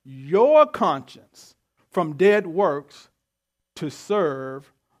 purge your conscience from dead works to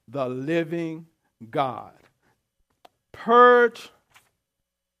serve the living God. Purge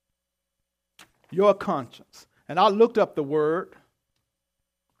your conscience. And I looked up the word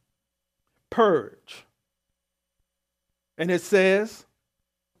purge. And it says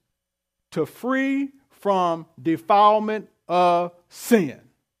to free from defilement of sin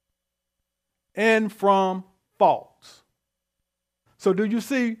and from faults. So do you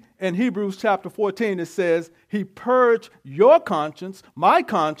see in Hebrews chapter 14 it says he purged your conscience, my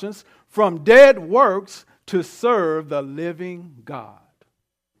conscience, from dead works to serve the living God.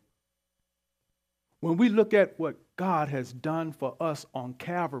 When we look at what God has done for us on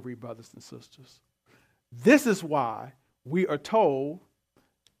Calvary, brothers and sisters, this is why we are told,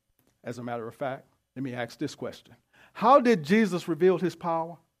 as a matter of fact, let me ask this question. How did Jesus reveal his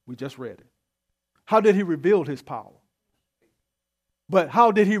power? We just read it. How did he reveal his power? But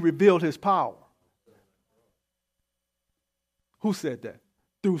how did he reveal his power? Who said that?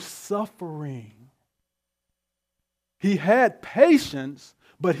 Through suffering. He had patience,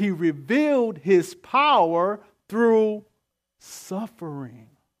 but he revealed his power through suffering.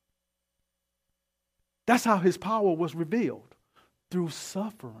 That's how his power was revealed, through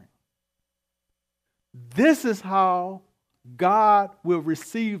suffering. This is how God will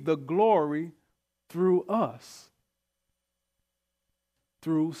receive the glory through us,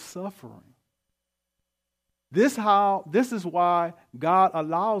 through suffering. This is why God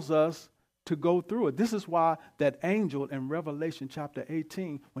allows us to go through it. This is why that angel in Revelation chapter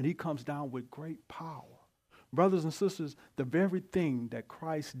 18, when he comes down with great power. Brothers and sisters, the very thing that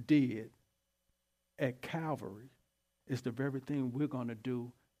Christ did at Calvary is the very thing we're going to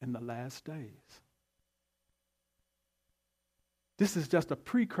do in the last days. This is just a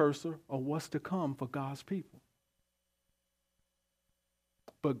precursor of what's to come for God's people.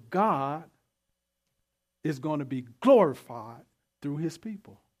 But God is going to be glorified through his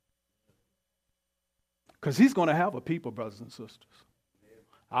people. Because he's going to have a people, brothers and sisters.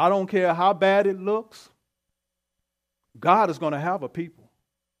 I don't care how bad it looks. God is going to have a people.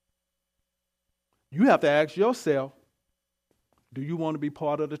 You have to ask yourself, do you want to be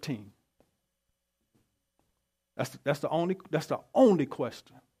part of the team? That's the only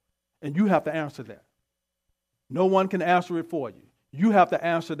question. And you have to answer that. No one can answer it for you. You have to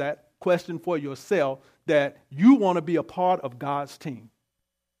answer that question for yourself, that you want to be a part of God's team.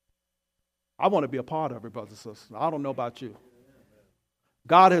 I want to be a part of it, brothers and sisters. I don't know about you.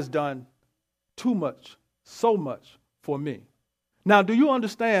 God has done too much, so much for me. Now, do you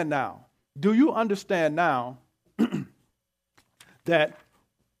understand now? Do you understand now that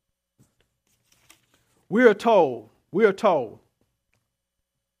we are told,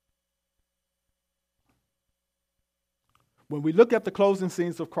 when we look at the closing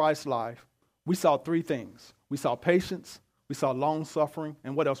scenes of Christ's life, we saw three things. We saw patience, we saw long suffering,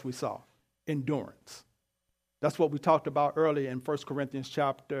 and what else we saw? Endurance. That's what we talked about earlier in 1 Corinthians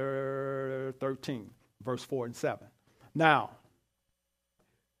chapter 13, verse 4 and 7. Now,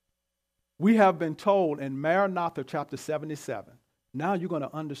 we have been told in Maranatha chapter 77, now you're going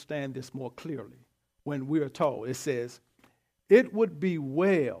to understand this more clearly. When we are told, it says, it would be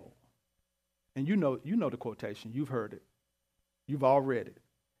well, and you know the quotation, you've heard it, you've all read it.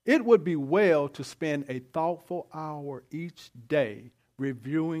 It would be well to spend a thoughtful hour each day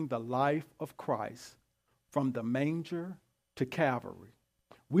reviewing the life of Christ from the manger to Calvary.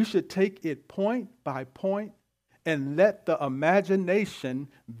 We should take it point by point and let the imagination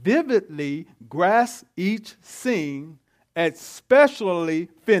vividly grasp each scene, especially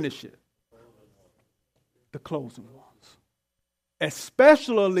finish it. The closing ones.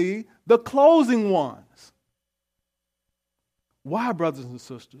 Especially the closing ones. Why, brothers and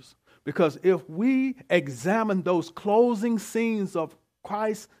sisters? Because if we examine those closing scenes of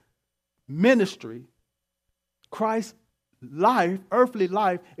Christ's ministry, Christ's life, earthly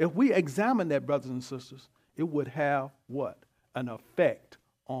life, if we examine that, brothers and sisters, it would have what? An effect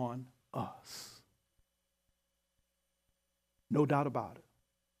on us. No doubt about it.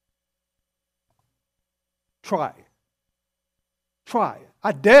 Try it. Try it.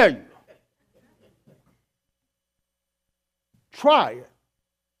 I dare you. Try it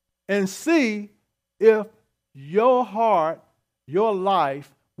and see if your heart, your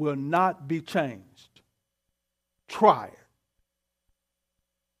life will not be changed. Try it.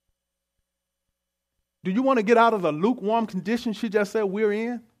 Do you want to get out of the lukewarm condition she just said we're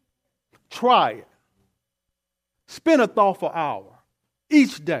in? Try it. Spend a thoughtful hour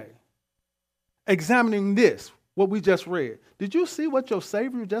each day examining this, what we just read. Did you see what your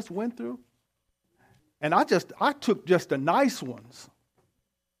Savior just went through? And I took just the nice ones.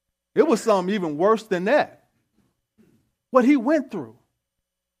 It was some even worse than that. What he went through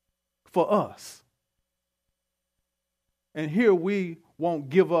for us. And here we won't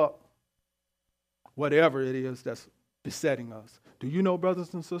give up whatever it is that's besetting us. Do you know,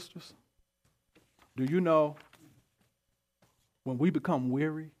 brothers and sisters? Do you know when we become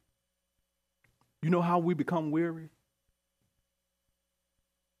weary? You know how we become weary?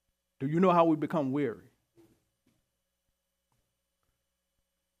 Do you know how we become weary?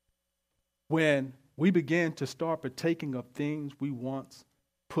 When we begin to start partaking of things we once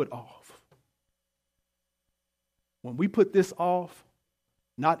put off. When we put this off,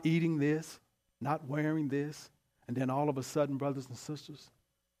 not eating this, not wearing this, and then all of a sudden, brothers and sisters,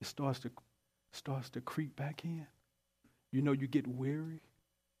 it starts to creep back in. You know, you get weary.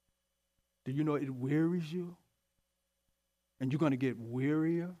 Do you know it wearies you? And you're going to get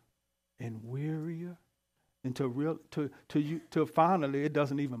wearier and wearier till finally it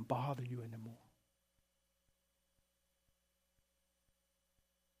doesn't even bother you anymore.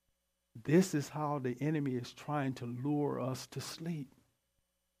 This is how the enemy is trying to lure us to sleep.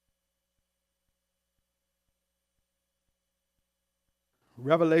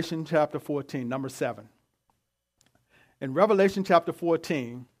 Revelation chapter 14, number 7. In Revelation chapter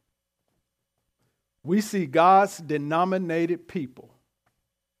 14, we see God's denominated people.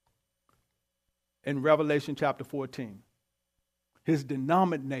 In Revelation chapter 14, his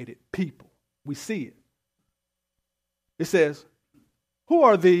denominated people. We see it. It says, who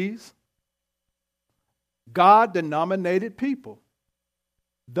are these? God denominated people.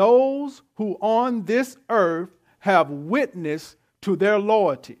 Those who on this earth have witnessed to their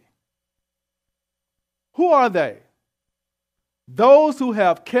loyalty. Who are they? Those who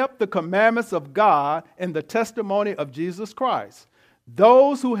have kept the commandments of God and the testimony of Jesus Christ.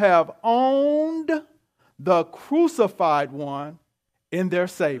 Those who have owned the crucified one in their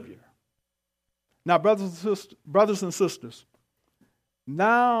Savior. Now, brothers and sisters,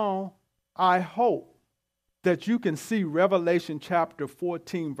 now I hope that you can see Revelation chapter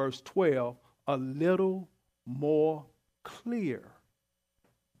 14, verse 12 a little more clear.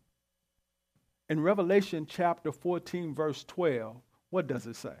 In Revelation chapter 14, verse 12, what does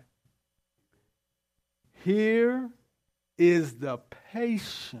it say? Here is the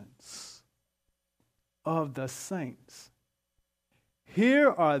patience of the saints. Here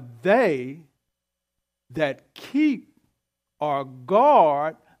are they that keep or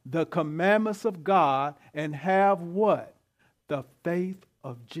guard the commandments of God and have what? The faith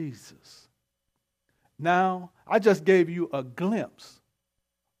of Jesus. Now, I just gave you a glimpse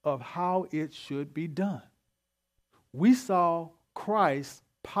of how it should be done. We saw Christ's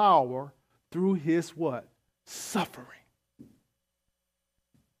power through his what? Suffering.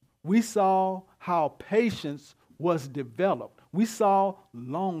 We saw how patience was developed. We saw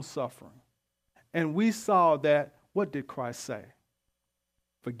long suffering. And we saw that, what did Christ say?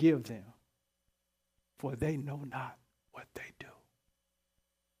 Forgive them, for they know not what they do.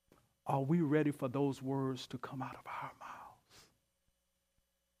 Are we ready for those words to come out of our mouths?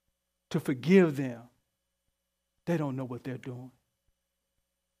 To forgive them. They don't know what they're doing.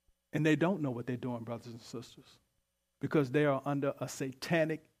 And they don't know what they're doing, brothers and sisters, because they are under a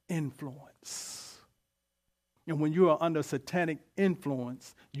satanic influence. And when you are under satanic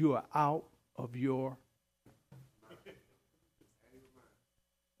influence, you are out of your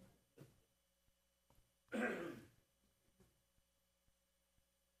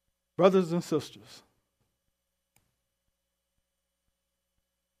brothers and sisters,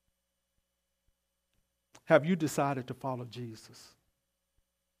 have you decided to follow Jesus?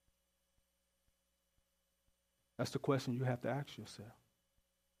 That's the question you have to ask yourself.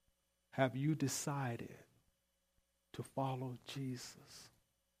 Have you decided to follow Jesus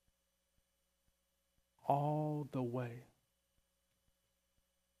all the way?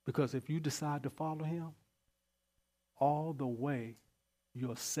 Because if you decide to follow him all the way,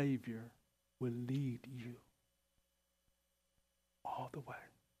 your Savior will lead you all the way.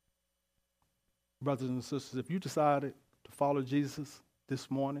 Brothers and sisters, if you decided to follow Jesus this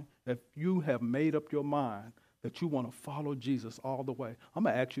morning, if you have made up your mind that you want to follow Jesus all the way, I'm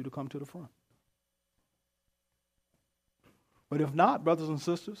going to ask you to come to the front. But if not, brothers and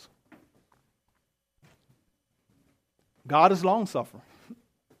sisters, God is long-suffering.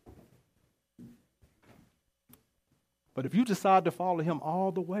 But if you decide to follow him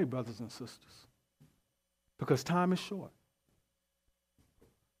all the way, brothers and sisters, because time is short.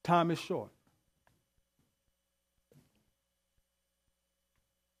 Time is short.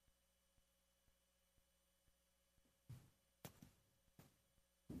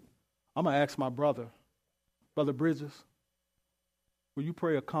 I'm going to ask my brother, Brother Bridges, will you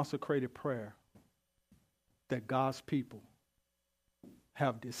pray a consecrated prayer that God's people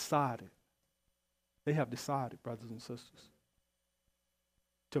have decided? They have decided, brothers and sisters,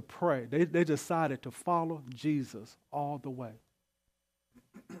 to pray. They decided to follow Jesus all the way.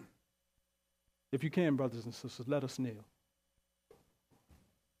 If you can, brothers and sisters, let us kneel.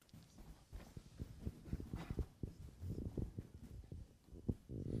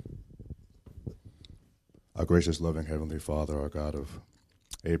 Our gracious, loving Heavenly Father, our God of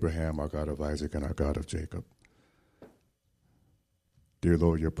Abraham, our God of Isaac, and our God of Jacob. Dear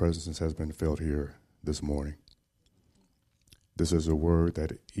Lord, your presence has been felt here this morning. This is a word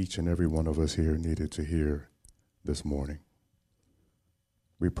that each and every one of us here needed to hear this morning.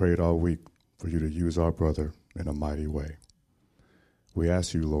 We prayed all week for you to use our brother in a mighty way. We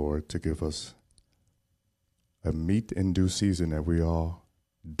ask you, Lord, to give us a meat in due season that we all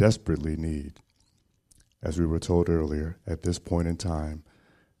desperately need, As we were told earlier, at this point in time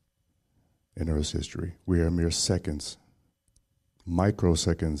in Earth's history, we are mere seconds,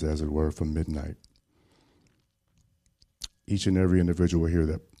 microseconds, as it were, from midnight. Each and every individual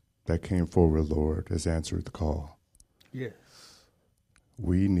here that came forward, Lord, has answered the call. Yes.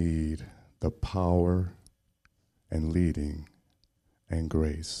 We need the power and leading and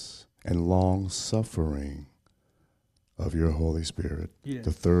grace and long suffering of your Holy Spirit, yes.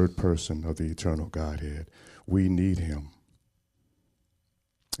 the third person of the eternal Godhead. We need him.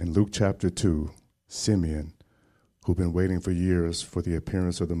 In Luke chapter 2, Simeon, who'd been waiting for years for the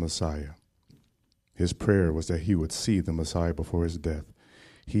appearance of the Messiah, his prayer was that he would see the Messiah before his death.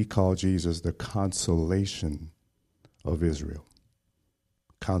 He called Jesus the consolation of Israel.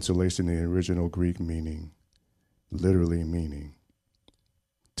 Consolation in the original Greek literally meaning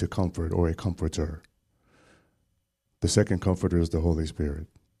to comfort or a comforter. The second comforter is the Holy Spirit,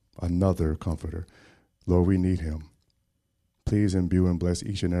 another comforter. Lord, we need him. Please imbue and bless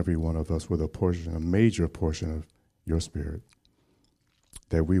each and every one of us with a major portion of your Spirit,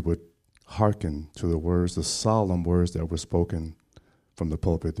 that we would hearken to the words, the solemn words that were spoken from the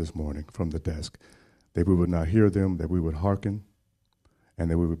pulpit this morning, from the desk, that we would not hear them, that we would hearken, and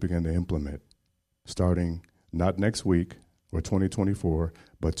that we would begin to implement, starting not next week or 2024,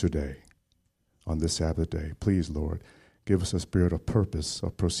 but today, on this Sabbath day. Please, Lord, give us a spirit of purpose,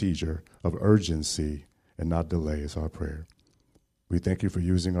 of procedure, of urgency, and not delay is our prayer. We thank you for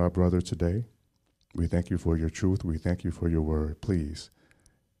using our brother today. We thank you for your truth. We thank you for your word. Please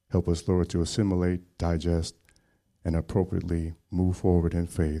help us, Lord, to assimilate, digest, and appropriately move forward in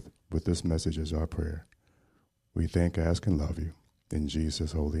faith with this message as our prayer. We thank, ask, and love you in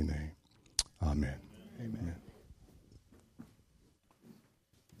Jesus' holy name. Amen. Amen. Amen.